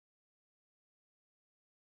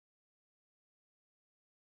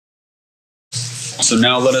So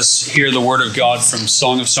now let us hear the word of God from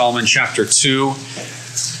Song of Solomon chapter 2.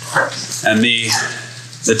 And the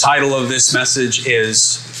title of this message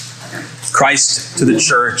is Christ to the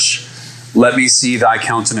Church, Let Me See Thy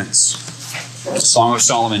Countenance. Song of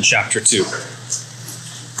Solomon chapter 2.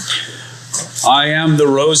 I am the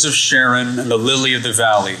rose of Sharon and the lily of the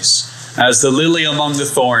valleys. As the lily among the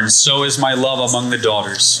thorns, so is my love among the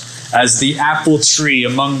daughters. As the apple tree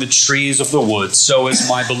among the trees of the wood, so is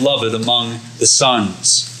my beloved among the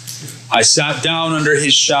sons. I sat down under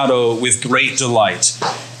his shadow with great delight,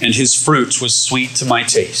 and his fruit was sweet to my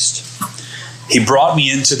taste. He brought me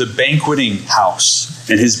into the banqueting house,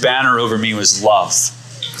 and his banner over me was love.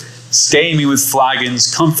 Stay me with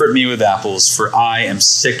flagons, comfort me with apples, for I am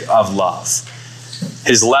sick of love.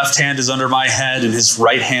 His left hand is under my head, and his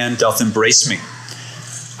right hand doth embrace me.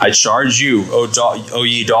 I charge you, O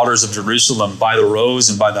ye daughters of Jerusalem, by the roes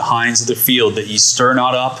and by the hinds of the field, that ye stir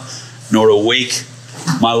not up, nor awake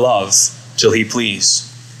my love, till he please.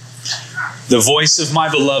 The voice of my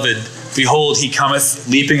beloved, behold, he cometh,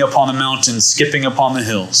 leaping upon the mountains, skipping upon the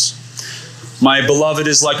hills. My beloved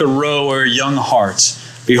is like a roe or a young hart.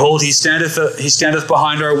 Behold, he standeth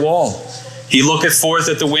behind our wall. He looketh forth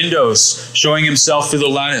at the windows, showing himself through the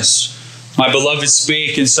lattice. My beloved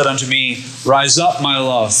spake and said unto me, Rise up, my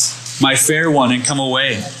love, my fair one, and come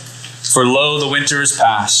away. For lo, the winter is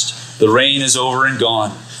past, the rain is over and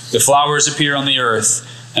gone. The flowers appear on the earth,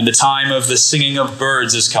 and the time of the singing of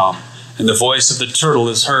birds is come, and the voice of the turtle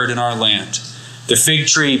is heard in our land. The fig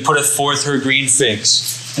tree putteth forth her green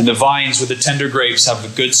figs, and the vines with the tender grapes have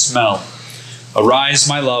a good smell. Arise,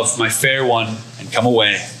 my love, my fair one, and come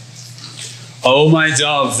away. O my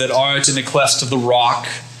dove that art in the cleft of the rock,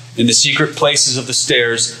 in the secret places of the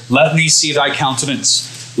stairs, let me see thy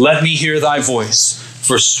countenance. Let me hear thy voice,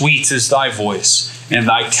 for sweet is thy voice, and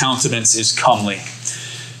thy countenance is comely.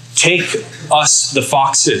 Take us the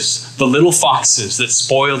foxes, the little foxes that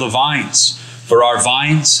spoil the vines, for our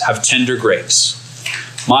vines have tender grapes.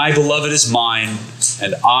 My beloved is mine,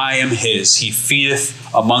 and I am his. He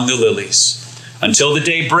feedeth among the lilies. Until the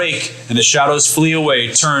day break, and the shadows flee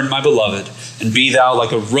away, turn, my beloved, and be thou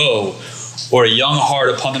like a roe, or a young hart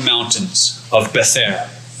upon the mountains of Bether.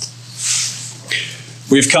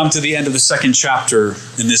 We've come to the end of the second chapter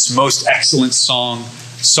in this most excellent song.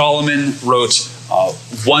 Solomon wrote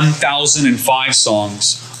 1,005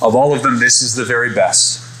 songs. Of all of them, this is the very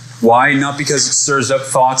best. Why? Not because it stirs up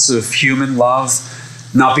thoughts of human love,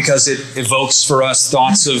 not because it evokes for us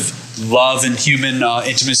thoughts of love and human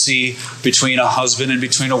intimacy between a husband and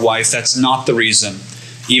between a wife. That's not the reason.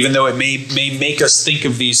 Even though it may make us think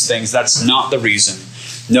of these things, that's not the reason.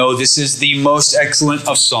 No, this is the most excellent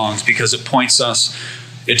of songs because it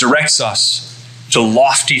directs us to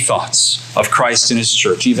lofty thoughts of Christ and his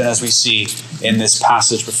church, even as we see in this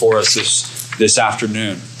passage before us this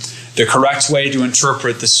afternoon. The correct way to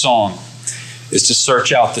interpret the song is to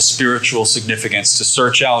search out the spiritual significance, to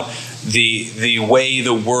search out the way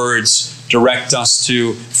the words direct us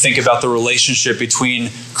to think about the relationship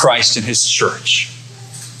between Christ and his church,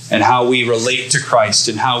 and how we relate to Christ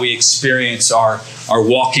and how we experience our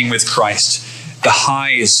walking with Christ, the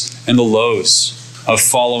highs and the lows of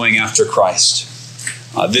following after Christ.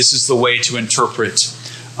 This is the way to interpret.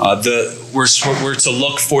 We're to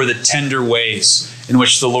look for the tender ways in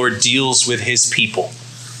which the Lord deals with his people.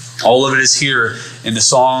 All of it is here in the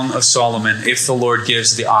Song of Solomon. If the Lord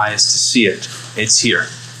gives the eyes to see it, it's here.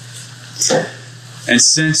 And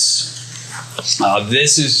since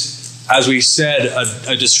this is, as we said,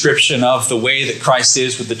 a description of the way that Christ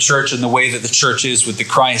is with the church and the way that the church is with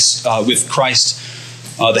Christ,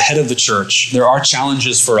 the head of the church, there are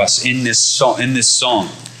challenges for us in this song.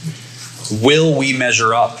 Will we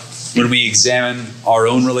measure up when we examine our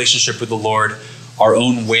own relationship with the Lord, our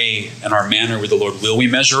own way and our manner with the Lord? Will we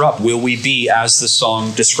measure up? Will we be as the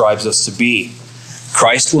song describes us to be?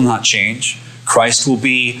 Christ will not change. Christ will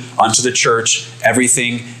be unto the church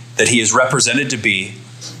everything that he is represented to be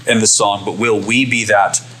in the song, but will we be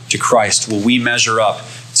that to Christ? Will we measure up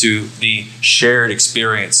to the shared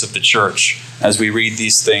experience of the church as we read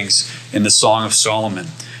these things in the Song of Solomon?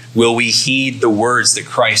 Will we heed the words that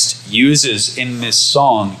Christ uses in this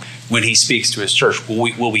song when he speaks to his church?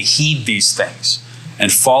 Will we heed these things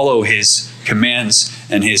and follow his commands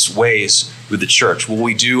and his ways with the church? Will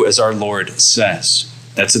we do as our Lord says?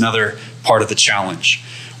 That's another part of the challenge.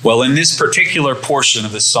 Well, in this particular portion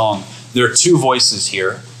of the song, there are two voices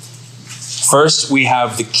here. First, we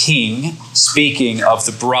have the king speaking of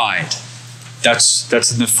the bride.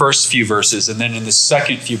 That's in the first few verses. And then in the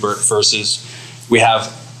second few verses, we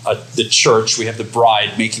have the church, we have the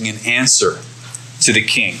bride making an answer to the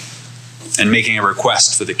king and making a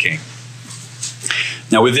request for the king.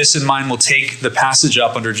 Now, with this in mind, we'll take the passage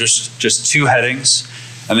up under just two headings,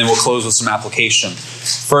 and then we'll close with some application.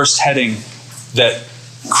 First heading, that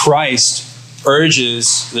Christ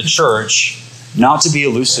urges the church not to be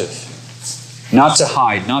elusive, not to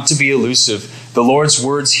hide, not to be elusive. The Lord's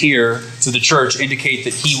words here to the church indicate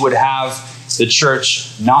that he would have the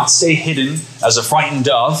church not stay hidden as a frightened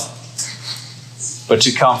dove, but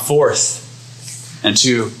to come forth and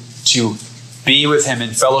to be with him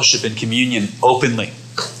in fellowship and communion openly.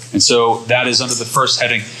 And so that is under the first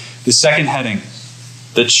heading. The second heading,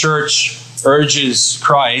 the church urges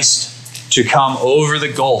Christ to come over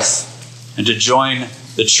the gulf and to join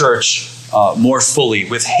the church more fully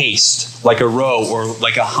with haste, like a roe or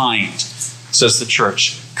like a hind, says the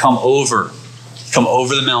church. Come over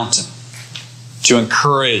the mountain to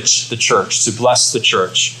encourage the church, to bless the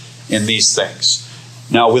church in these things.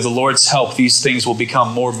 Now, with the Lord's help, these things will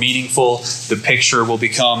become more meaningful. The picture will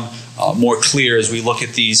become more clear as we look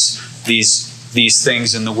at these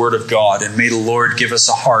things in the Word of God. And may the Lord give us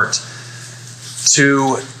a heart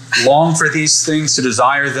to long for these things, to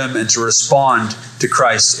desire them, and to respond to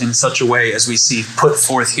Christ in such a way as we see put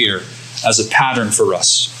forth here as a pattern for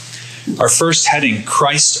us. Our first heading,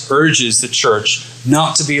 Christ urges the church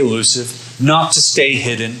not to be elusive, not to stay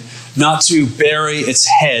hidden, not to bury its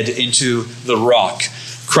head into the rock.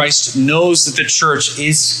 Christ knows that the church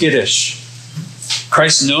is skittish.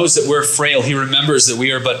 Christ knows that we're frail. He remembers that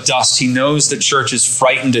we are but dust. He knows the church is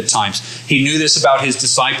frightened at times. He knew this about his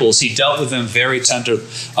disciples. He dealt with them very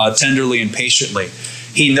tenderly and patiently.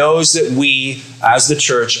 He knows that we, as the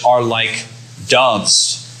church, are like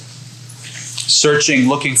doves, searching,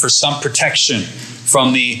 looking for some protection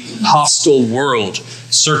from the hostile world,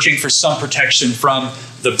 searching for some protection from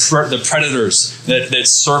the predators that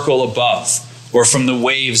circle above, or from the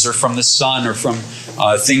waves, or from the sun, or from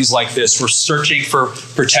things like this. We're searching for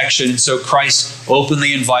protection. And so Christ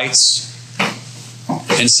openly invites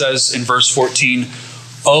and says in verse 14,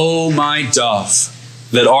 "O my dove,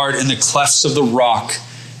 that art in the clefts of the rock,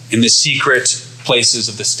 in the secret places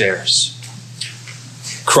of the stairs."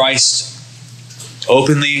 Christ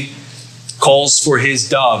openly calls for his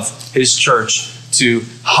dove, his church, to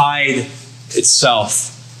hide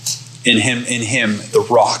itself in him, the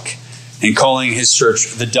rock, and calling his church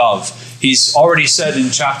the dove. He's already said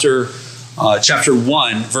in chapter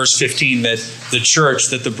 1, verse 15, that the church,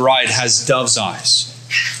 that the bride has dove's eyes.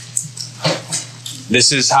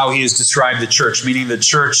 This is how he has described the church, meaning the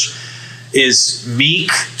church is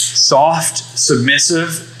meek, soft,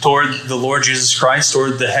 submissive toward the Lord Jesus Christ,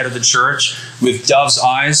 toward the head of the church, with dove's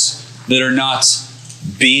eyes that are not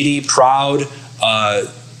beady, proud,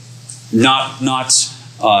 not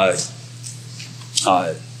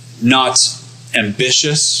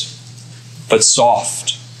ambitious, but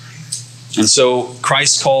soft. And so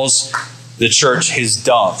Christ calls the church his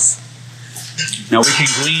dove. Now we can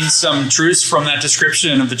glean some truths from that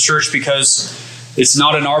description of the church, because it's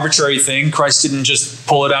not an arbitrary thing. Christ didn't just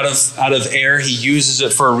pull it out of air. He uses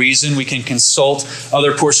it for a reason. We can consult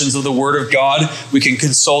other portions of the Word of God. We can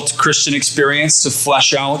consult Christian experience to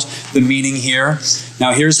flesh out the meaning here.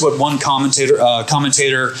 Now, here's what one commentator,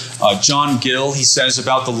 John Gill, he says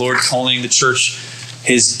about the Lord calling the church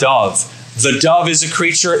his dove. "The dove is a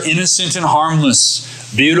creature innocent and harmless,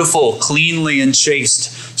 beautiful, cleanly and chaste,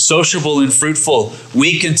 sociable and fruitful,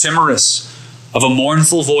 weak and timorous, of a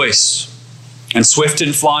mournful voice, and swift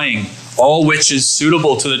in flying, all which is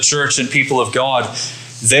suitable to the church and people of God.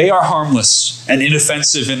 They are harmless and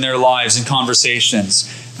inoffensive in their lives and conversations.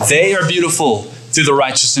 They are beautiful through the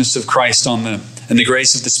righteousness of Christ on them and the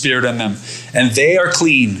grace of the Spirit in them. And they are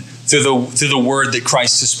clean through the word that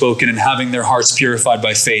Christ has spoken, and having their hearts purified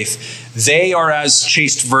by faith. They are as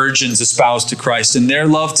chaste virgins espoused to Christ, and their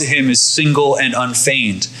love to him is single and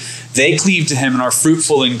unfeigned. They cleave to him and are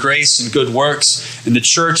fruitful in grace and good works. And the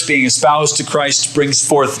church, being espoused to Christ, brings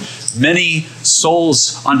forth many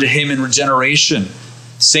souls unto him in regeneration.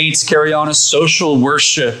 Saints carry on a social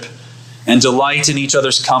worship and delight in each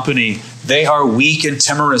other's company. They are weak and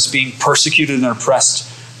timorous, being persecuted and oppressed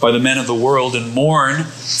by the men of the world, and mourn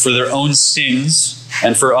for their own sins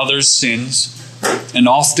and for others' sins. And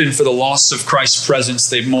often for the loss of Christ's presence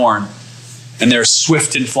they mourn, and they're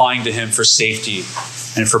swift in flying to him for safety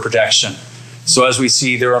and for protection." So as we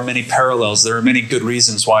see, there are many parallels. There are many good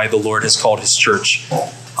reasons why the Lord has called his church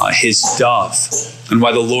his dove, and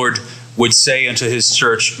why the Lord would say unto his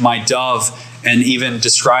church, "My dove," and even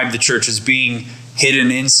describe the church as being hidden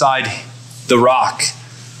inside the rock,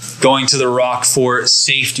 going to the rock for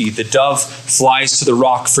safety. The dove flies to the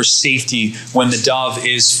rock for safety when the dove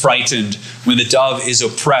is frightened, when the dove is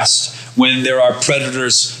oppressed, when there are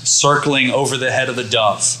predators circling over the head of the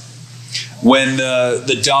dove. When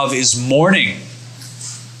the dove is mourning,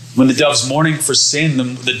 when the dove's mourning for sin,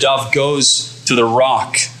 the dove goes to the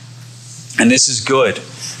rock. And this is good.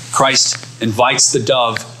 Christ invites the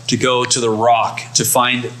dove to go to the rock, to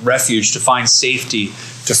find refuge, to find safety,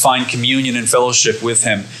 to find communion and fellowship with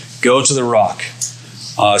him. Go to the rock.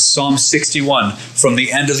 Psalm 61, from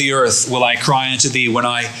the end of the earth will I cry unto thee. When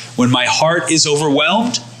my heart is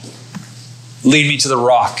overwhelmed, lead me to the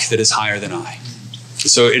rock that is higher than I.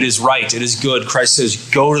 So it is right, it is good. Christ says,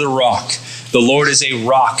 go to the rock. The Lord is a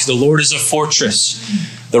rock. The Lord is a fortress.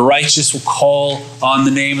 The righteous will call on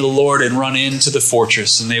the name of the Lord and run into the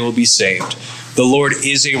fortress, and they will be saved. The Lord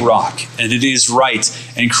is a rock, and it is right.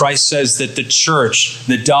 And Christ says that the church,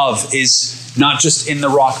 the dove, is not just in the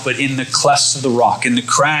rock, but in the clefts of the rock, in the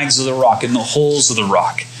crags of the rock, in the holes of the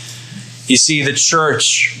rock. You see, the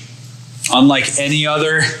church, unlike any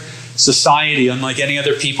other society, unlike any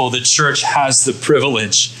other people, the church has the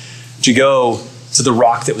privilege to go to the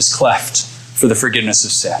rock that was cleft for the forgiveness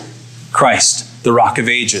of sin. Christ, the rock of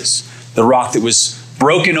ages, the rock that was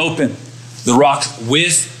broken open, the rock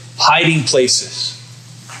with hiding places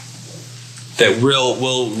that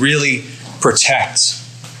will really protect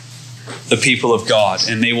the people of God,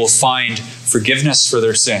 and they will find forgiveness for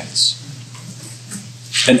their sins.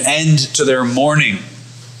 An end to their mourning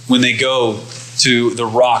when they go to the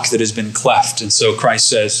rock that has been cleft. And so Christ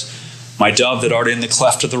says, my dove that art in the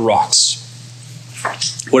cleft of the rocks.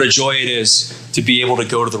 What a joy it is to be able to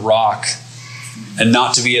go to the rock and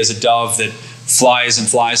not to be as a dove that flies and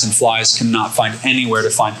flies and flies, cannot find anywhere to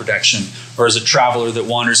find protection, or as a traveler that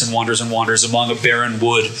wanders and wanders and wanders among a barren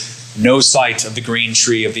wood, no sight of the green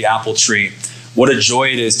tree, of the apple tree. What a joy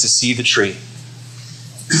it is to see the tree,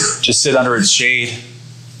 to sit under its shade,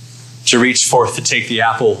 to reach forth to take the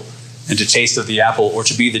apple and to taste of the apple, or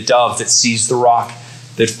to be the dove that sees the rock,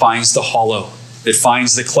 that finds the hollow, that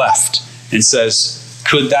finds the cleft, and says,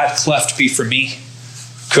 could that cleft be for me?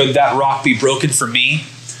 Could that rock be broken for me?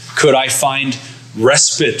 Could I find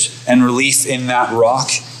respite and relief in that rock?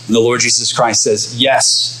 And the Lord Jesus Christ says,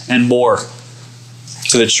 yes, and more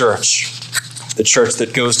to the church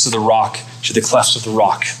that goes to the rock, to the clefts of the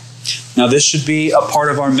rock. Now, this should be a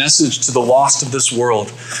part of our message to the lost of this world.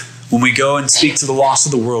 When we go and speak to the lost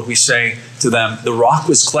of the world, we say to them, the rock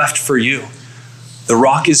was cleft for you. The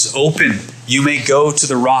rock is open. You may go to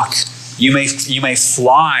the rock. You may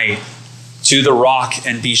fly to the rock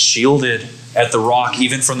and be shielded at the rock,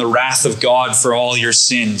 even from the wrath of God for all your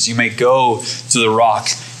sins. You may go to the rock.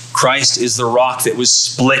 Christ is the rock that was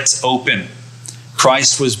split open.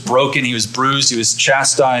 Christ was broken. He was bruised. He was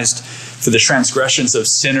chastised for the transgressions of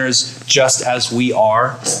sinners, just as we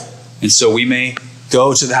are. And so we may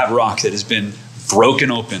go to that rock that has been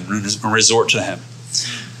broken open and resort to him.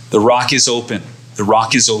 The rock is open. The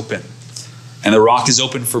rock is open. And the rock is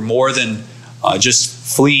open for more than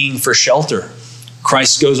just fleeing for shelter.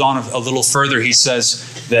 Christ goes on a little further. He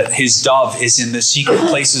says that his dove is in the secret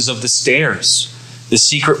places of the stairs. The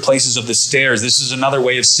secret places of the stairs. This is another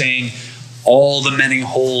way of saying all the many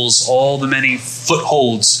holes, all the many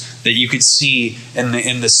footholds that you could see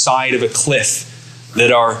in the side of a cliff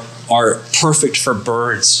that are perfect for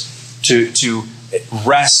birds to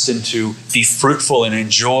rest and to be fruitful and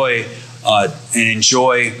enjoy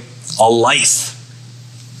a life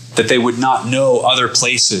that they would not know other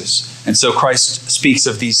places. And so Christ speaks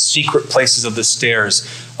of these secret places of the stairs,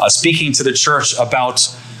 speaking to the church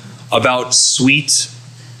about sweet,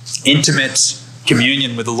 intimate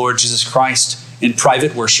communion with the Lord Jesus Christ in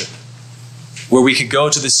private worship, where we could go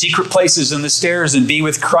to the secret places in the stairs and be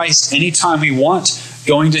with Christ anytime we want,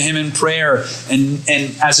 going to him in prayer and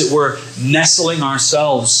as it were, nestling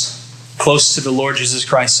ourselves close to the Lord Jesus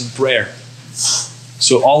Christ in prayer.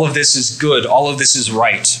 So all of this is good. All of this is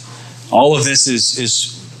right. All of this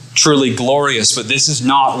is truly glorious, but this is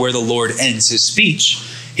not where the Lord ends his speech.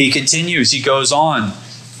 He continues. He goes on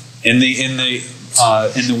in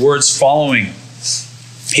the words following.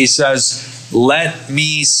 He says, let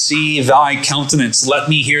me see thy countenance. Let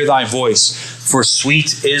me hear thy voice. For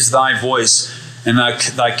sweet is thy voice, and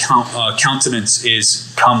thy countenance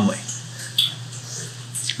is comely.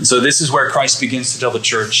 And so this is where Christ begins to tell the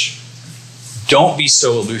church, don't be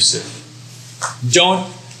so elusive. Don't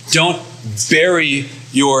bury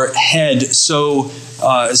your head so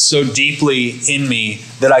deeply in me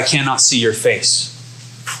that I cannot see your face.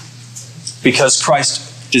 Because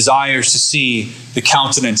Christ desires to see the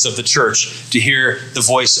countenance of the church, to hear the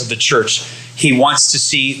voice of the church. He wants to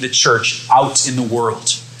see the church out in the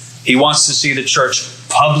world. He wants to see the church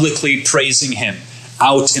publicly praising him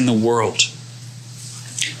out in the world.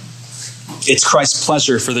 It's Christ's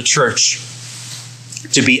pleasure for the church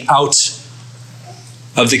to be out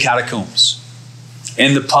of the catacombs,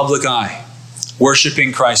 in the public eye,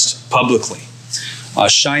 worshiping Christ publicly,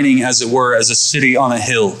 shining, as it were, as a city on a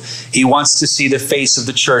hill. He wants to see the face of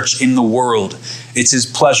the church in the world. It's his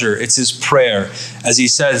pleasure. It's his prayer. As he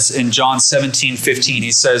says in John 17:15,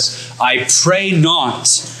 he says, I pray not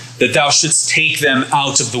that thou shouldst take them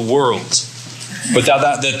out of the world, but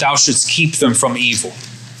that thou shouldst keep them from evil.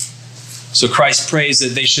 So Christ prays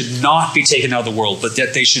that they should not be taken out of the world, but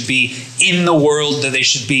that they should be in the world, that they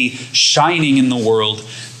should be shining in the world,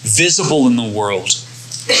 visible in the world.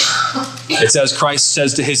 It's as Christ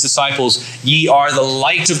says to his disciples, ye are the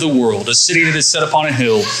light of the world. A city that is set upon a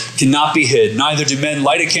hill cannot be hid. Neither do men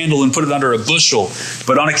light a candle and put it under a bushel,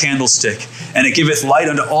 but on a candlestick. And it giveth light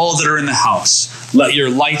unto all that are in the house. Let your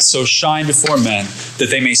light so shine before men, that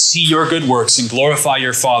they may see your good works and glorify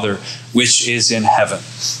your Father, which is in heaven.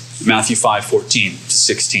 Matthew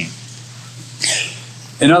 5:14-16.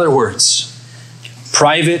 In other words,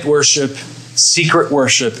 private worship, secret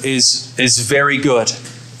worship is very good.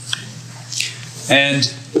 And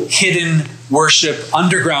hidden worship,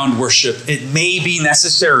 underground worship, it may be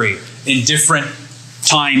necessary in different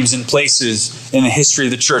times and places in the history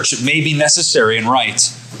of the church. It may be necessary and right.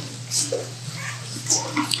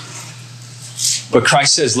 But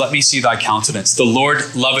Christ says, let me see thy countenance. The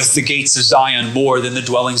Lord loveth the gates of Zion more than the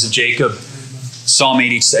dwellings of Jacob. Psalm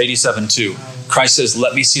 87:2. Christ says,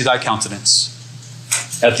 let me see thy countenance.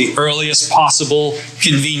 At the earliest possible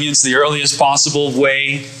convenience, the earliest possible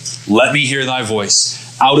way, let me hear thy voice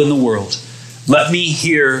out in the world. Let me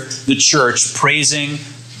hear the church praising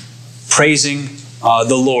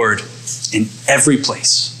the Lord in every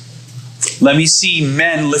place. Let me see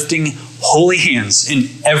men lifting holy hands in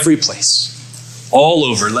every place. All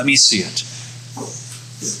over, let me see it.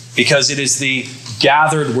 Because it is the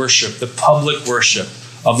gathered worship, the public worship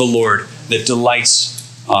of the Lord that delights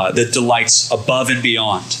above and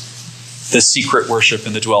beyond the secret worship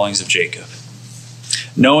in the dwellings of Jacob.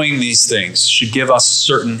 Knowing these things should give us a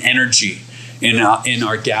certain energy in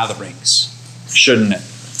our gatherings, shouldn't it?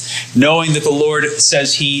 Knowing that the Lord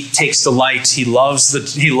says he takes delight, he loves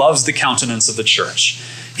the countenance of the church.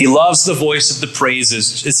 He loves the voice of the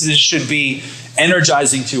praises. This should be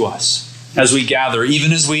energizing to us as we gather,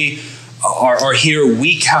 even as we are here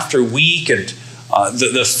week after week, and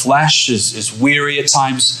the flesh is weary at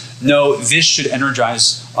times. No, this should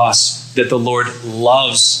energize us that the Lord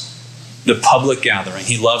loves the public gathering.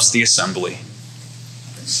 He loves the assembly.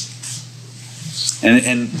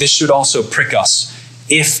 And this should also prick us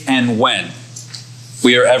if and when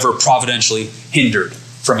we are ever providentially hindered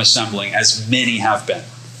from assembling, as many have been,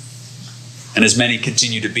 and as many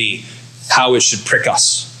continue to be. How it should prick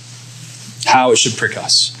us. How it should prick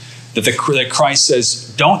us. That Christ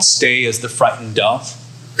says, don't stay as the frightened dove.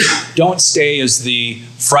 Don't stay as the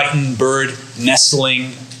frightened bird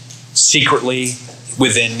nestling secretly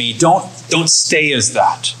within me. Don't stay as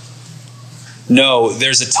that. No,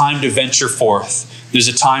 there's a time to venture forth. There's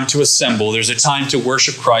a time to assemble. There's a time to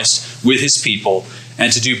worship Christ with his people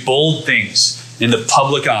and to do bold things in the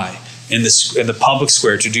public eye, in the public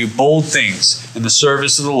square, to do bold things in the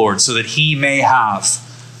service of the Lord, so that he may have,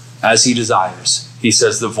 as he desires. He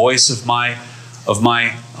says, the voice of my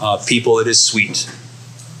people, it is sweet.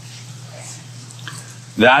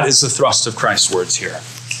 That is the thrust of Christ's words here.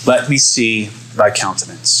 Let me see thy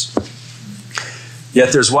countenance.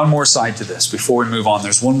 Yet there's one more side to this. Before we move on,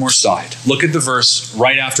 there's one more side. Look at the verse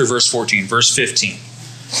right after verse 14, verse 15.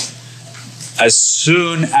 As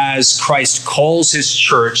soon as Christ calls his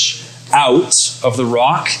church out of the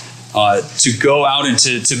rock, to go out and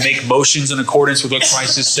to make motions in accordance with what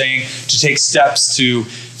Christ is saying, to take steps to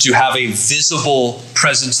have a visible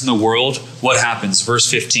presence in the world, what happens? Verse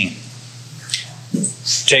 15.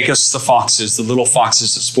 Take us the foxes, the little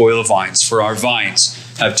foxes that spoil the vines, for our vines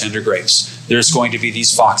have tender grapes. There's going to be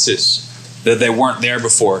these foxes that they weren't there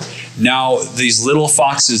before. Now these little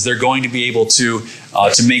foxes, they're going to be able to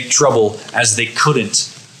make trouble as they couldn't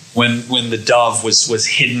when the dove was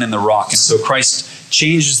hidden in the rock. And so Christ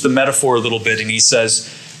changes the metaphor a little bit, and he says,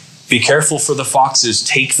 be careful for the foxes.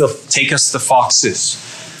 Take us the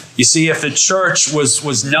foxes. You see, if the church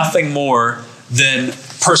was nothing more than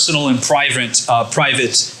personal and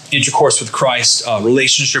private intercourse with Christ,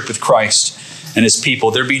 relationship with Christ and his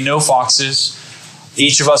people, there'd be no foxes.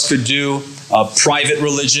 Each of us could do private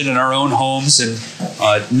religion in our own homes,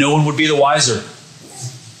 and no one would be the wiser.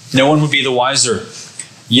 No one would be the wiser.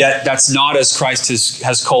 Yet that's not as Christ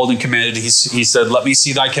has called and commanded. He said, let me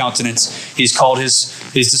see thy countenance. He's called his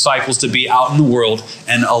disciples to be out in the world,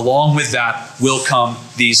 and along with that will come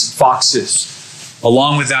these foxes.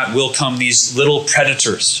 Along with that will come these little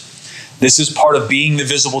predators This is part of being the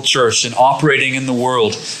visible church and operating in the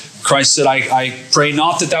world. Christ said, I pray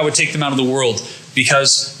not that thou would take them out of the world,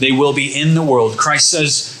 because they will be in the world. Christ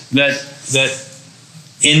says that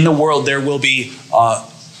in the world there will be,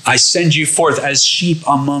 I send you forth as sheep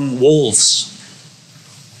among wolves.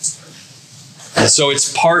 And so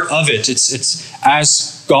it's part of it. It's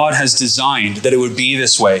as God has designed that it would be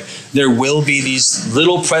this way. There will be these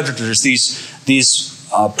little predators, these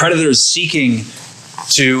predators seeking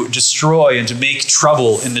to destroy and to make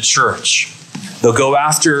trouble in the church. They'll go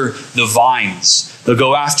after the vines. They'll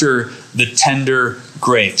go after the tender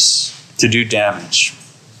grapes to do damage.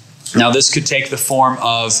 Now, this could take the form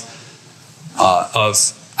of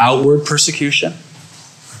outward persecution.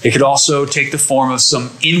 It could also take the form of some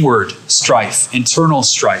inward strife, internal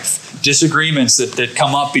strife, disagreements that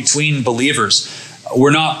come up between believers.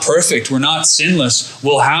 We're not perfect. We're not sinless.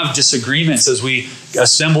 We'll have disagreements as we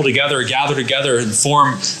assemble together, gather together, and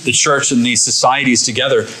form the church and these societies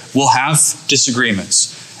together. We'll have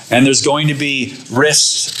disagreements. And there's going to be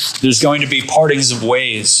rifts. There's going to be partings of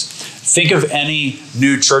ways. Think of any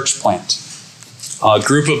new church plant, a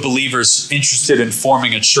group of believers interested in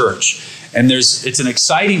forming a church. And it's an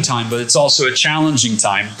exciting time, but it's also a challenging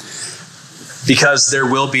time, because there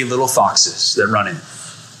will be little foxes that run in.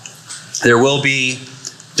 There will be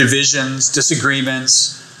divisions,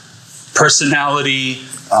 disagreements, personality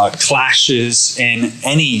clashes in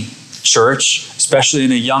any church, especially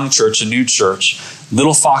in a young church, a new church.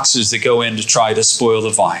 Little foxes that go in to try to spoil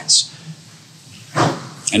the vines.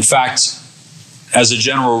 In fact, as a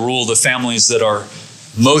general rule, the families that are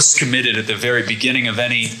most committed at the very beginning of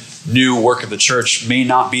any new work of the church may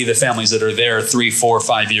not be the families that are there 3, 4,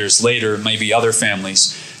 5 years later. It may be other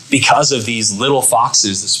families. Because of these little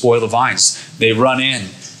foxes that spoil the vines, they run in,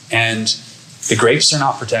 and the grapes are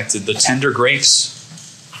not protected, the tender grapes.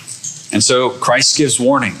 And so Christ gives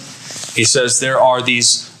warning. He says there are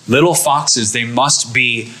these little foxes, they must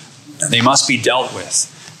be dealt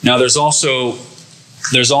with. Now there's also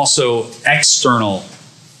external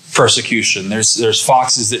persecution. There's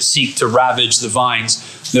foxes that seek to ravage the vines.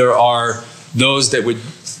 There are those that would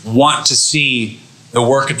want to see the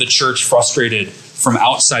work of the church frustrated from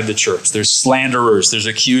outside the church. There's slanderers, there's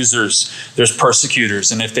accusers, there's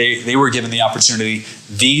persecutors. And if they were given the opportunity,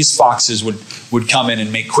 these foxes would come in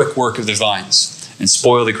and make quick work of the vines and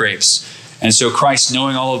spoil the grapes. And so Christ,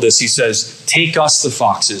 knowing all of this, he says, take us the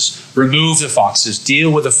foxes, remove the foxes,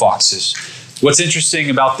 deal with the foxes. What's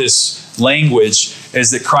interesting about this language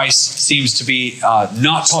is that Christ seems to be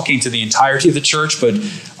not talking to the entirety of the church, but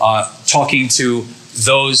talking to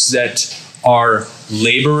those that are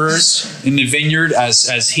laborers in the vineyard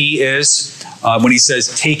as he is. When he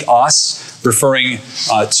says, take us, referring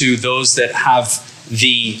to those that have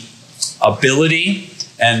the ability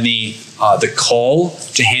and the call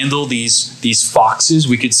to handle these foxes.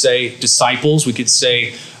 We could say disciples, we could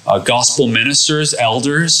say gospel ministers,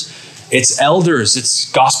 elders. It's elders,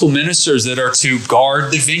 it's gospel ministers that are to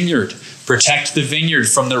guard the vineyard, protect the vineyard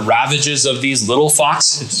from the ravages of these little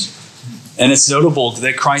foxes. And it's notable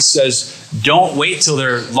that Christ says, don't wait till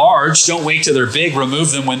they're large, don't wait till they're big,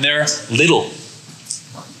 remove them when they're little.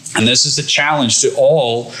 And this is a challenge to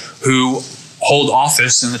all who hold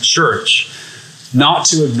office in the church, not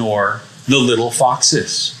to ignore the little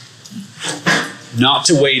foxes, not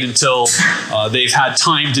to wait until they've had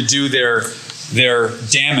time to do their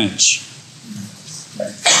damage.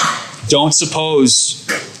 Don't suppose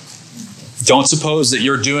that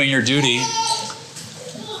you're doing your duty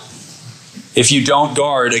if you don't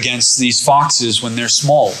guard against these foxes when they're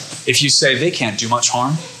small. If you say they can't do much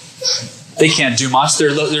harm, they can't do much,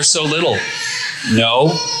 they're so little.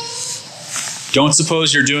 No. Don't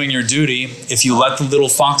suppose you're doing your duty if you let the little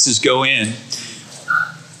foxes go in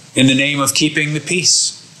the name of keeping the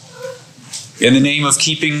peace, in the name of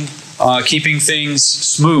keeping things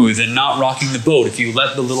smooth and not rocking the boat. If you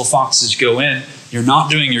let the little foxes go in, you're not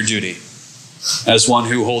doing your duty as one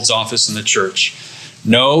who holds office in the church.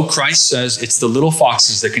 No, Christ says it's the little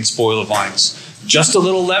foxes that can spoil the vines. Just a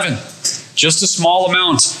little leaven, just a small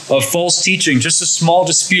amount of false teaching, just a small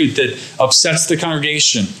dispute that upsets the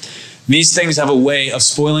congregation. These things have a way of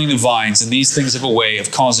spoiling the vines, and these things have a way of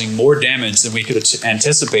causing more damage than we could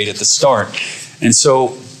anticipate at the start. And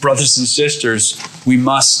so, brothers and sisters, we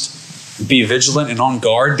must be vigilant and on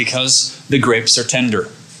guard because the grapes are tender.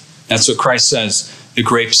 That's what Christ says. The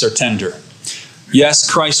grapes are tender.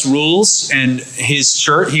 Yes, Christ rules and his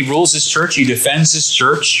church. He rules his church. He defends his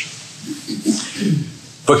church.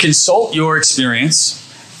 But consult your experience,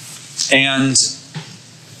 and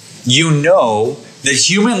you know that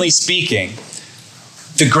humanly speaking,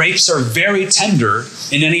 the grapes are very tender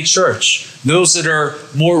in any church. those that are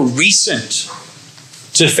more recent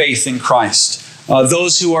to faith in Christ,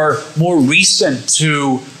 those who are more recent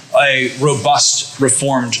to a robust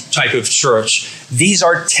Reformed type of church. These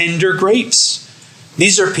are tender grapes.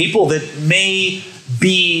 These are people that may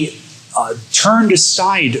be turned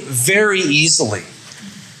aside very easily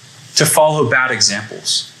to follow bad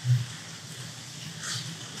examples.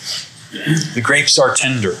 The grapes are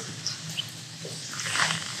tender.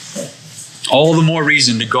 All the more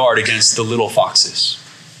reason to guard against the little foxes,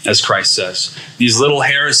 as Christ says. These little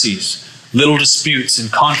heresies, little disputes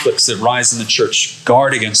and conflicts that rise in the church,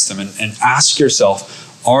 guard against them and ask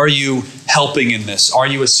yourself, are you helping in this? Are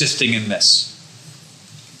you assisting in this?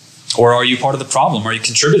 Or are you part of the problem? Are you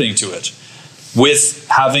contributing to it with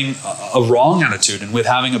having a wrong attitude and with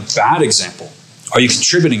having a bad example? Are you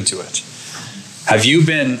contributing to it? Have you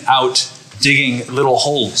been out digging little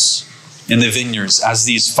holes in the vineyards as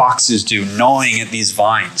these foxes do, gnawing at these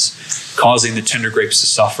vines, causing the tender grapes to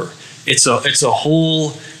suffer? It's a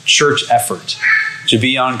whole church effort to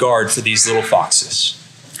be on guard for these little foxes.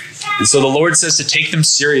 And so the Lord says to take them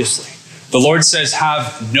seriously. The Lord says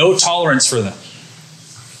have no tolerance for them.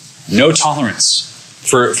 No tolerance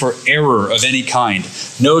for error of any kind.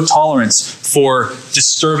 No tolerance for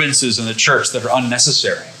disturbances in the church that are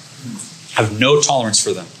unnecessary. Have no tolerance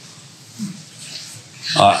for them.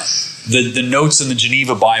 The notes in the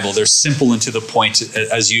Geneva Bible, they're simple and to the point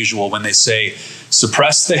as usual when they say,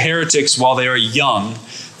 suppress the heretics while they are young.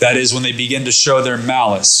 That is when they begin to show their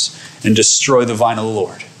malice and destroy the vine of the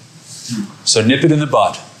Lord. So nip it in the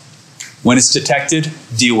bud. When it's detected,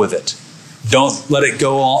 deal with it. Don't let it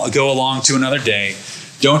go along to another day.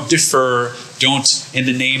 Don't defer. Don't, in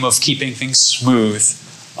the name of keeping things smooth,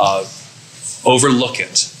 overlook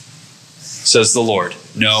it, says the Lord.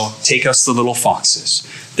 No, take us the little foxes.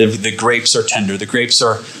 The grapes are tender. The grapes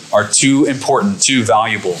are too important, too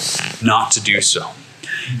valuable not to do so.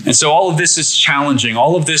 And so all of this is challenging.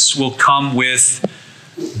 All of this will come with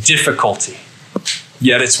difficulty.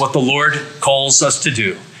 Yet it's what the Lord calls us to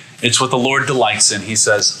do. It's what the Lord delights in. He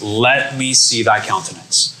says, let me see thy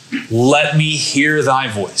countenance. Let me hear thy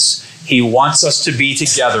voice. He wants us to be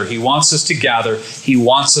together. He wants us to gather. He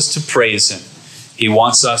wants us to praise him. He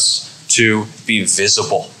wants us to be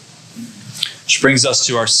visible. Which brings us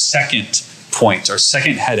to our second point, our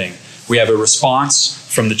second heading. We have a response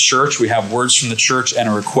from the church. We have words from the church and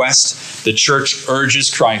a request. The church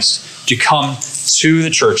urges Christ to come to the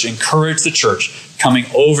church, encourage the church, coming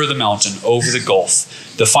over the mountain, over the gulf.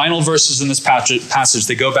 The final verses in this passage,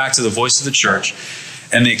 they go back to the voice of the church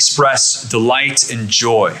and they express delight and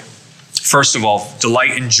joy. First of all,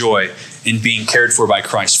 delight and joy in being cared for by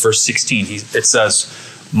Christ. Verse 16, it says,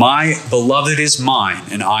 my beloved is mine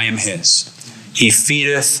and I am his. He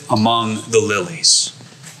feedeth among the lilies.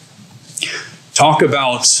 Talk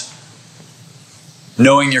about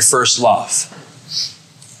knowing your first love.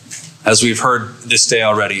 As we've heard this day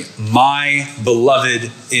already, my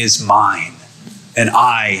beloved is mine and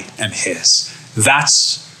I am his.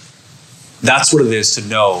 That's what it is to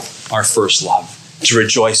know our first love, to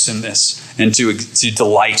rejoice in this and to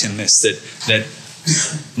delight in this, that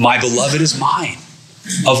my beloved is mine.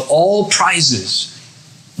 Of all prizes,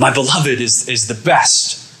 my beloved is the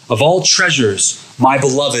best. Of all treasures, my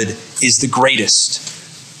beloved is the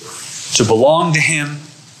greatest. To belong to him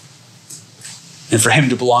and for him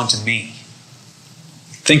to belong to me.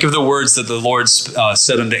 Think of the words that the Lord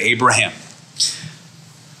said unto Abraham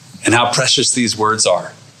and how precious these words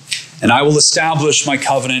are. And I will establish my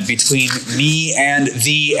covenant between me and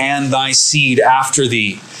thee and thy seed after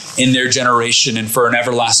thee in their generation, and for an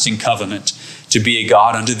everlasting covenant to be a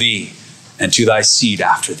God unto thee and to thy seed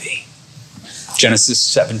after thee. Genesis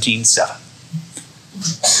 17:7.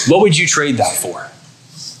 What would you trade that for?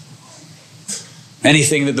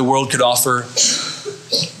 Anything that the world could offer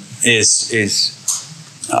is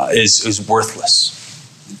worthless.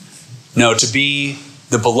 No, to be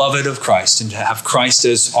the beloved of Christ and to have Christ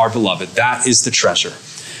as our beloved, that is the treasure.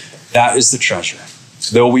 That is the treasure.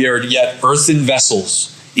 Though we are yet earthen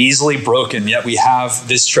vessels, easily broken, yet we have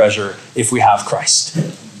this treasure if we have Christ.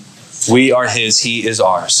 We are his, he is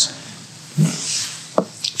ours.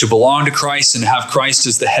 To belong to Christ and have Christ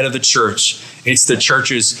as the head of the church, it's the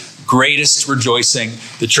church's greatest rejoicing,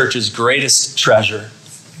 the church's greatest treasure,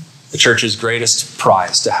 the church's greatest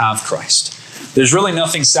prize, to have Christ. There's really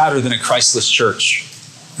nothing sadder than a Christless church.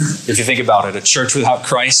 If you think about it, a church without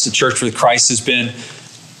Christ, a church where Christ has been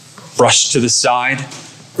brushed to the side,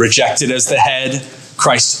 rejected as the head.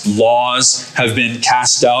 Christ's laws have been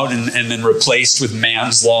cast out and then replaced with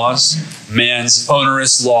man's laws, man's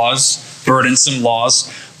onerous laws, burdensome laws.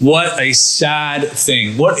 What a sad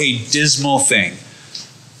thing. What a dismal thing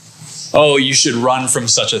Oh, you should run from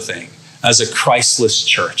such a thing as a Christless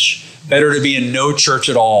church. Better to be in no church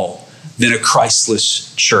at all than a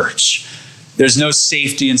Christless church. There's no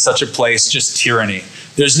safety in such a place, just tyranny.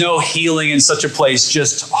 There's no healing in such a place,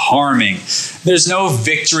 just harming. There's no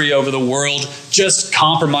victory over the world, just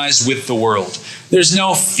compromise with the world. There's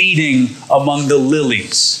no feeding among the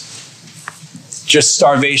lilies, just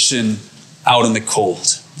starvation out in the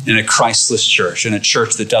cold in a Christless church, in a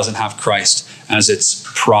church that doesn't have Christ as its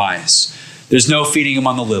prize. There's no feeding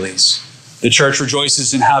among the lilies. The church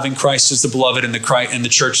rejoices in having Christ as the beloved, and the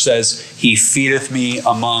church says, he feedeth me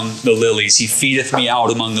among the lilies. He feedeth me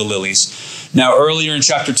out among the lilies. Now, earlier in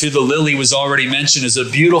chapter 2, the lily was already mentioned as a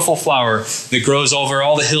beautiful flower that grows over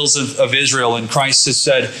all the hills of Israel. And Christ has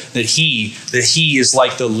said that he is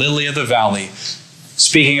like the lily of the valley,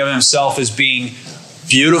 speaking of himself as being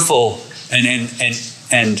beautiful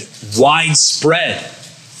and widespread.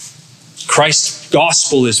 Christ's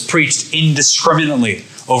gospel is preached indiscriminately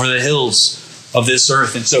over the hills of this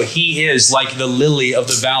earth. And so he is like the lily of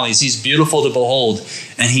the valleys. He's beautiful to behold,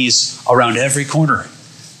 and he's around every corner.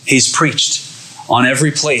 He's preached on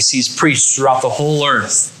every place. He's preached throughout the whole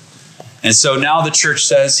earth. And so now the church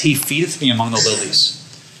says, he feedeth me among the lilies.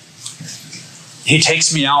 He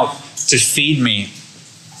takes me out to feed me,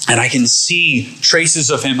 and I can see traces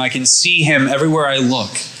of him. I can see him everywhere I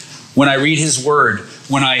look. When I read his word,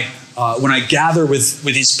 when I gather with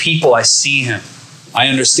his people, I see him. I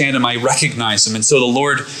understand him. I recognize him. And so the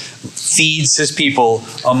Lord feeds his people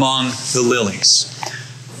among the lilies.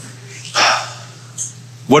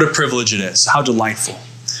 What a privilege it is. How delightful.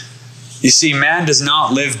 You see, man does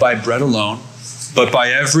not live by bread alone, but by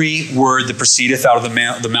every word that proceedeth out of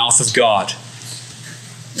the mouth of God.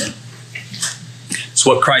 It's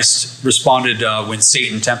what Christ responded when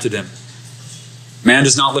Satan tempted him. Man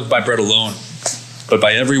does not live by bread alone, but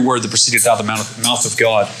by every word that proceedeth out of the mouth of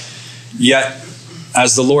God. Yet,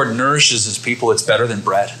 as the Lord nourishes his people, it's better than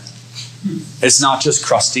bread. It's not just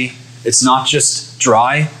crusty. It's not just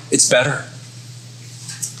dry. It's better.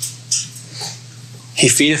 He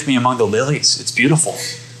feedeth me among the lilies. It's beautiful.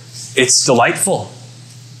 It's delightful.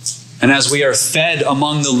 And as we are fed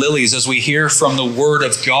among the lilies, as we hear from the word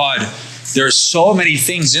of God, there are so many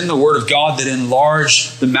things in the word of God that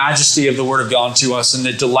enlarge the majesty of the word of God to us and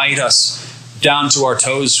that delight us down to our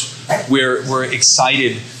toes. We're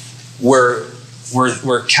excited. We're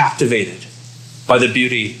captivated by the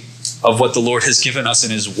beauty of what the Lord has given us in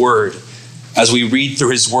his word. As we read through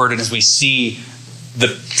his word and as we see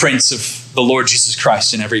the prints of the Lord Jesus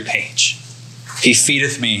Christ in every page. He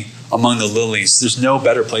feedeth me among the lilies. There's no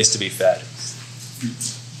better place to be fed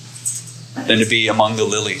than to be among the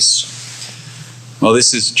lilies. Well,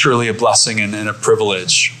 this is truly a blessing and a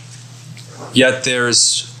privilege. Yet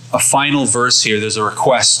there's a final verse here. There's a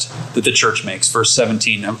request that the church makes. Verse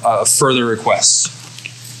 17, a further request.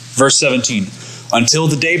 Verse 17, until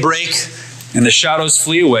the day break and the shadows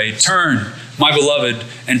flee away, turn, my beloved,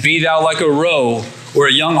 and be thou like a roe or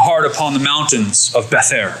a young hart upon the mountains of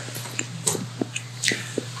Bether.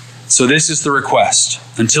 So this is the request.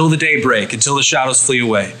 Until the day break, until the shadows flee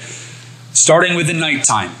away. Starting with the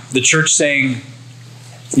nighttime, the church saying,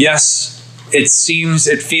 yes, it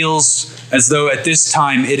feels as though at this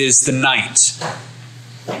time it is the night.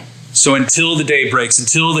 So until the day breaks,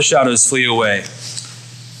 until the shadows flee away.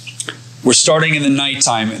 We're starting in the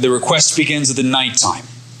nighttime. The request begins at the nighttime.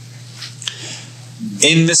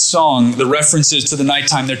 In this song, the references to the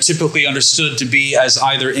nighttime, they're typically understood to be as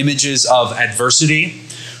either images of adversity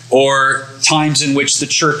or times in which the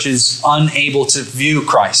church is unable to view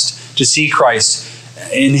Christ, to see Christ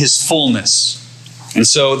in his fullness. And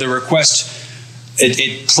so the request,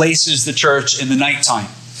 it places the church in the nighttime.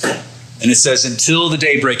 And it says, until the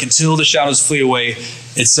daybreak, until the shadows flee away,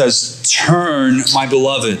 it says, turn, my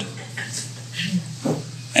beloved,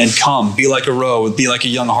 and come, be like a roe, be like a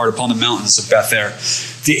young hart upon the mountains of Bether.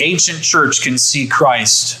 The ancient church can see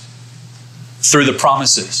Christ through the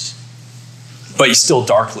promises, but still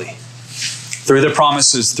darkly. Through the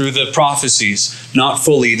promises, through the prophecies, not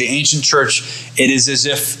fully. The ancient church, it is as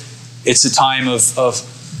if it's a time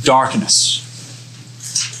of darkness.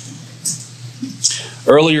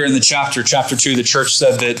 Earlier in the chapter 2, the church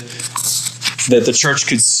said that the church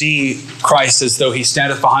could see Christ as though he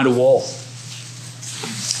standeth behind a wall,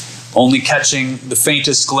 only catching the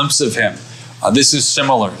faintest glimpse of him. This is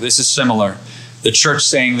similar. The church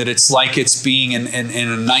saying that it's like it's being in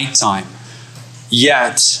a nighttime.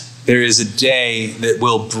 Yet there is a day that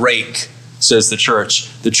will break, says the church.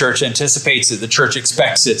 The church anticipates it. The church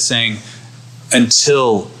expects it, saying,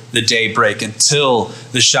 until the day break, until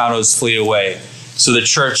the shadows flee away. So the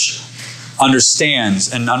church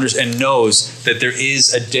understands and knows that there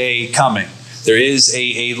is a day coming. There is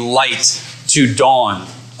a light to dawn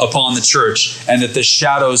upon the church, and that the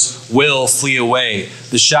shadows will flee away.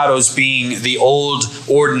 The shadows being the old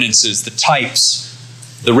ordinances, the types,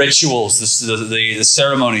 the rituals, the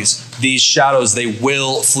ceremonies. These shadows, they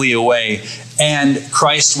will flee away, and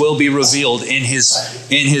Christ will be revealed in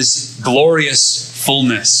his glorious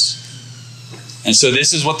fullness. And so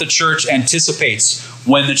this is what the church anticipates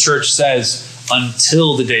when the church says,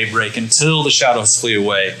 until the daybreak, until the shadows flee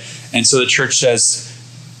away. And so the church says,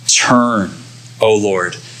 turn, O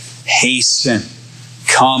Lord, hasten,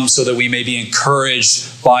 come so that we may be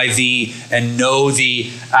encouraged by thee and know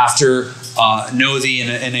thee in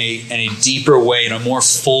a deeper way, in a more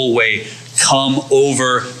full way. Come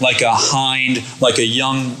over like a hind, like a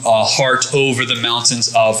young hart over the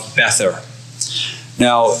mountains of Bether.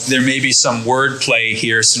 Now, there may be some wordplay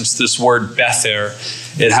here, since this word Bether,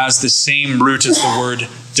 it has the same root as the word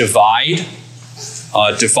divide,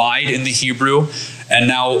 divide in the Hebrew. And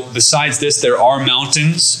now, besides this, there are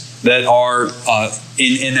mountains that are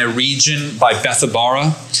in a region by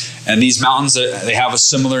Bethabara. And these mountains, they have a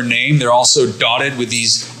similar name. They're also dotted with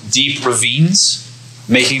these deep ravines,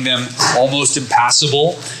 making them almost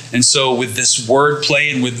impassable. And so with this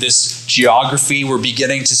wordplay and with this geography, we're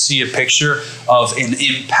beginning to see a picture of an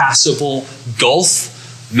impassable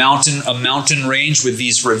gulf, a mountain range with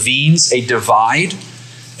these ravines, a divide.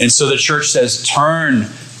 And so the church says, turn,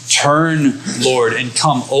 Lord, and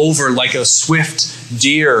come over like a swift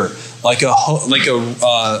deer, like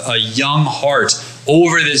a young hart,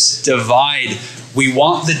 over this divide. We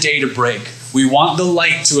want the day to break. We want the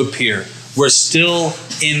light to appear. We're still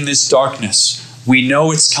in this darkness. We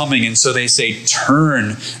know it's coming. And so they say,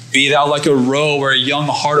 turn, be thou like a roe or a young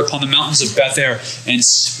hart upon the mountains of Bether, and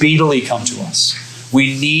speedily come to us.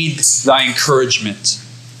 We need thy encouragement,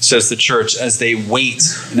 says the church, as they wait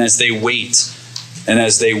and as they wait and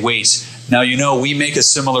as they wait. Now, we make a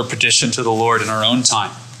similar petition to the Lord in our own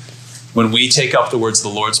time. When we take up the words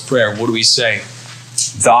of the Lord's Prayer, what do we say?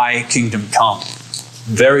 Thy kingdom come.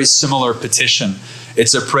 Very similar petition.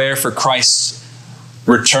 It's a prayer for Christ's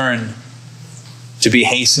return to be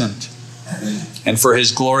hastened, and for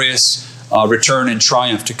his glorious return and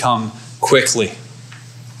triumph to come quickly.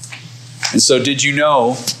 And so did you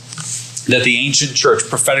know that the ancient church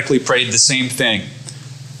prophetically prayed the same thing?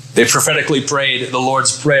 They prophetically prayed the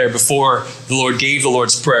Lord's Prayer before the Lord gave the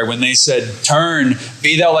Lord's Prayer, when they said, turn,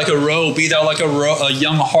 be thou like a roe, be thou like a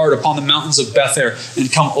young hart upon the mountains of Bether,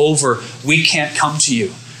 and come over. We can't come to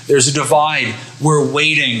you. There's a divide. We're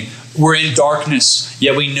waiting. We're in darkness,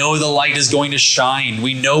 yet we know the light is going to shine.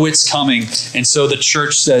 We know it's coming. And so the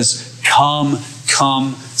church says, come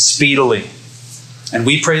speedily. And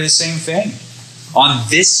we pray the same thing on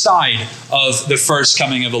this side of the first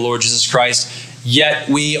coming of the Lord Jesus Christ. Yet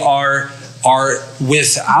we are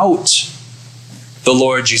without the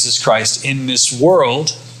Lord Jesus Christ in this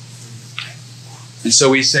world. And so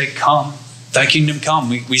we say, come, thy kingdom come.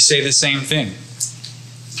 We say the same thing.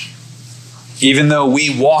 Even though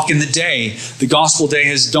we walk in the day, the gospel day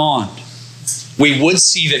has dawned. We would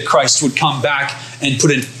see that Christ would come back and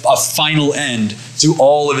put a final end to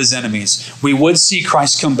all of his enemies. We would see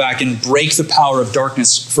Christ come back and break the power of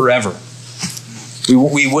darkness forever.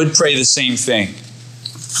 We would pray the same thing.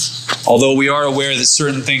 Although we are aware that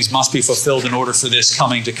certain things must be fulfilled in order for this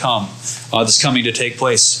coming to come, this coming to take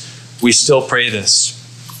place, we still pray this.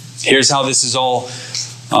 Here's how this is all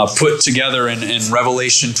put together in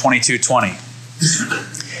Revelation 22:20.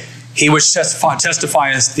 He which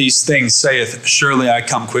testifieth these things saith, surely I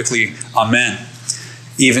come quickly. Amen.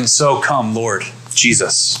 Even so come, Lord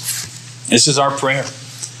Jesus. This is our prayer.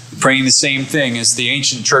 Praying the same thing as the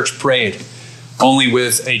ancient church prayed, only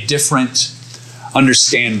with a different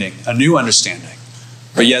understanding, a new understanding.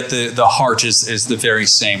 But yet the heart is the very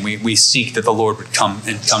same. We seek that the Lord would come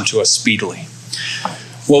to us speedily.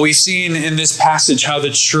 Well, we've seen in this passage how the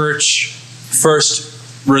church first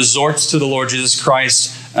resorts to the Lord Jesus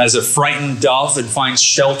Christ as a frightened dove and finds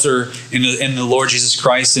shelter in the Lord Jesus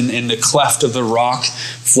Christ in the cleft of the rock,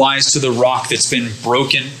 flies to the rock that's been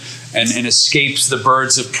broken and escapes the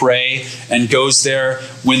birds of prey, and goes there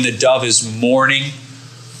when the dove is mourning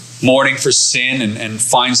for sin, and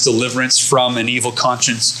finds deliverance from an evil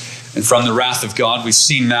conscience and from the wrath of God. We've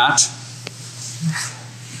seen that.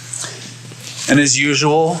 And as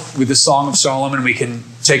usual, with the Song of Solomon, we can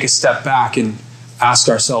take a step back and ask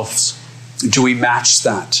ourselves, do we match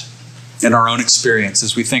that in our own experience?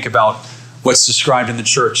 As we think about what's described in the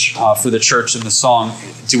church, for the church in the song,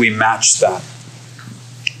 do we match that?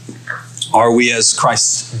 Are we as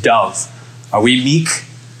Christ's dove? Are we meek,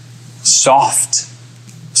 soft,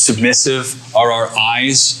 Submissive are our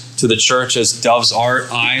eyes to the church as doves'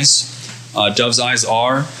 dove's eyes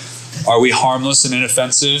are. Are we harmless and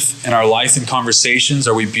inoffensive in our life and conversations?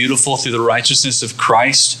 Are we beautiful through the righteousness of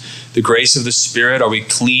Christ, the grace of the Spirit? Are we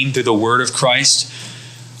clean through the word of Christ?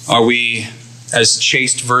 Are we as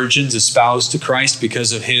chaste virgins espoused to Christ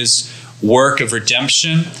because of his work of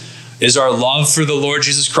redemption? Is our love for the Lord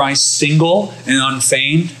Jesus Christ single and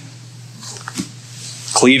unfeigned?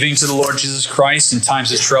 Cleaving to the Lord Jesus Christ in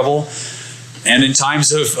times of trouble and in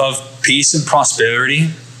times of peace and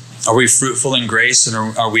prosperity? Are we fruitful in grace, and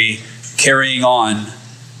are we carrying on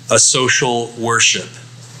a social worship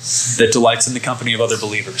that delights in the company of other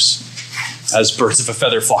believers as birds of a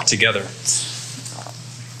feather flock together?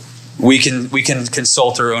 We can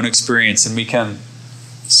consult our own experience, and we can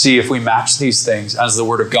see if we match these things as the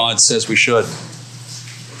Word of God says we should.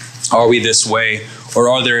 Are we this way, or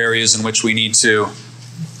are there areas in which we need to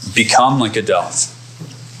become like a dove?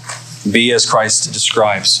 Be as Christ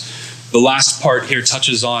describes. The last part here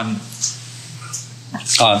touches on,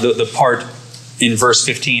 the part in verse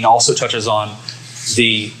 15 also touches on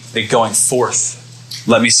the going forth.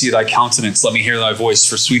 Let me see thy countenance. Let me hear thy voice.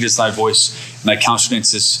 For sweet is thy voice, and thy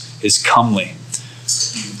countenance is comely.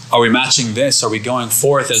 Are we matching this? Are we going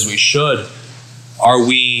forth as we should? Are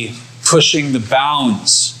we pushing the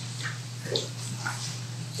bounds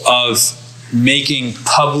of making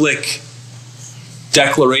public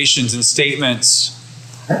declarations and statements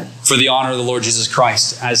for the honor of the Lord Jesus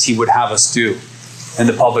Christ as he would have us do in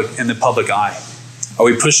the public eye? Are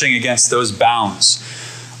we pushing against those bounds?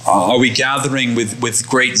 Are we gathering with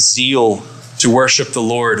great zeal to worship the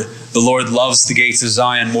Lord? The Lord loves the gates of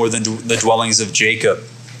Zion more than the dwellings of Jacob.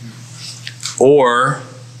 Or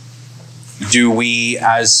do we,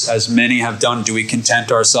 as many have done, do we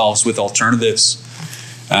content ourselves with alternatives?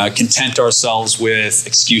 Content ourselves with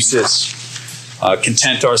excuses?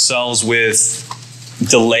 Content ourselves with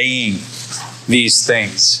delaying these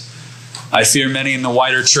things? I fear many in the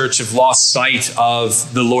wider church have lost sight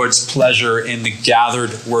of the Lord's pleasure in the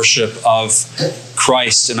gathered worship of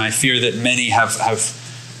Christ. And I fear that many have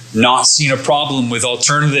not seen a problem with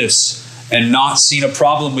alternatives and not seen a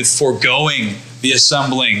problem with foregoing the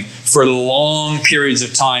assembling for long periods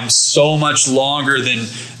of time, so much longer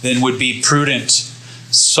than would be prudent,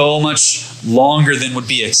 so much longer than would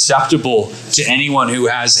be acceptable to anyone who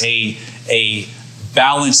has a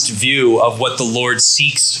balanced view of what the Lord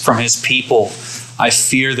seeks from his people. I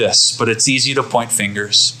fear this, but it's easy to point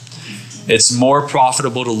fingers. It's more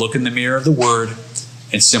profitable to look in the mirror of the Word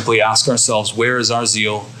and simply ask ourselves, where is our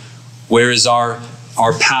zeal? Where is our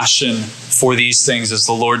passion for these things? As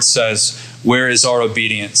the Lord says, where is our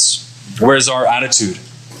obedience? Where is our attitude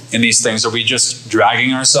in these things? Are we just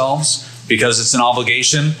dragging ourselves because it's an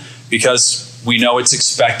obligation, because we know it's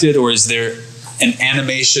expected? Or is there an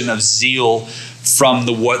animation of zeal from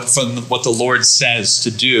what the Lord says to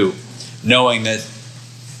do, knowing that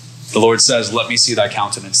the Lord says, let me see thy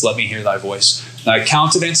countenance, let me hear thy voice. Thy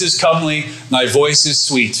countenance is comely, thy voice is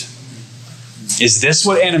sweet. Is this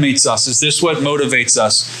what animates us? Is this what motivates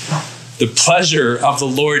us? The pleasure of the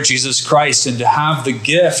Lord Jesus Christ, and to have the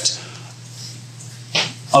gift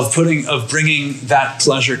of bringing that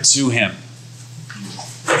pleasure to him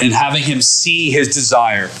and having him see his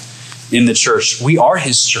desire in the church. We are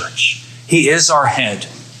his church. He is our head.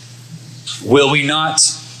 Will we not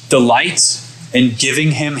delight in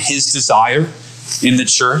giving him his desire in the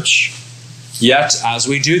church? Yet, as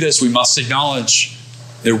we do this, we must acknowledge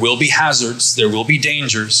there will be hazards, there will be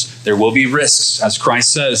dangers, there will be risks. As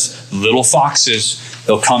Christ says, little foxes,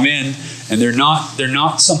 they'll come in, and they're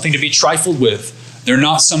not something to be trifled with. They're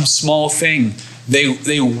not some small thing.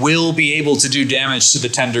 They will be able to do damage to the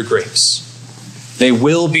tender grapes. They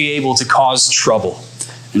will be able to cause trouble.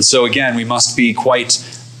 And so again, we must be quite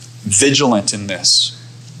vigilant in this.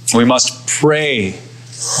 We must pray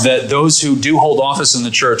that those who do hold office in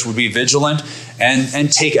the church would be vigilant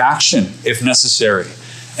and take action if necessary,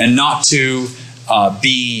 and not to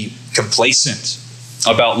be complacent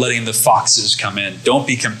about letting the foxes come in. Don't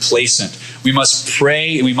be complacent. We must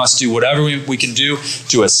pray, and we must do whatever we can do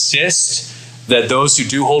to assist that those who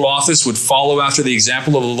do hold office would follow after the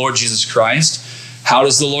example of the Lord Jesus Christ. How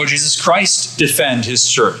does the Lord Jesus Christ defend his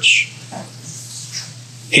church?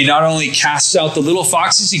 He not only casts out the little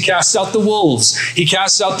foxes, he casts out the wolves. He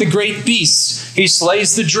casts out the great beasts. He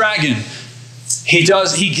slays the dragon. He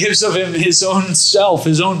gives of him his own self.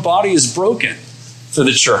 His own body is broken for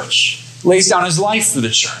the church. Lays down his life for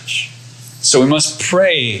the church. So we must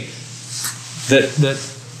pray that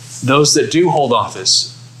those that do hold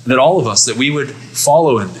office, that all of us, that we would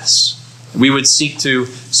follow in this. We would seek to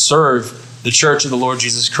serve the church of the Lord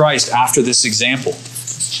Jesus Christ after this example.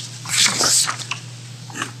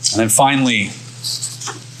 And then finally,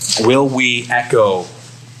 will we echo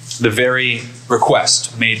the very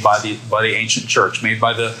request made by the ancient church, made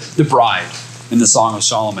by the bride in the Song of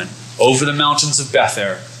Solomon? Over the mountains of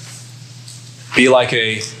Bether, be like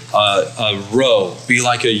a roe, be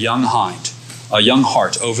like a young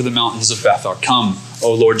hart over the mountains of Bether. Come,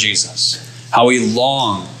 O Lord Jesus. How we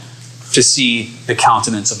long to see the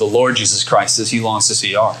countenance of the Lord Jesus Christ as he longs to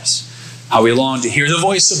see ours. How we long to hear the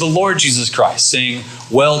voice of the Lord Jesus Christ saying,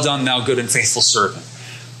 well done, thou good and faithful servant.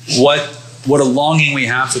 What a longing we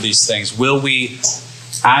have for these things. Will we,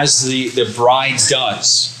 as the bride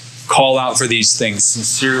does, call out for these things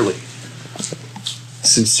sincerely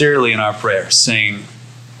in our prayers, saying,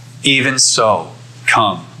 even so,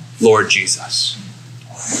 come, Lord Jesus.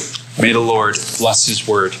 May the Lord bless his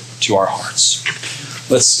word to our hearts.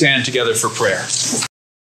 Let's stand together for prayer.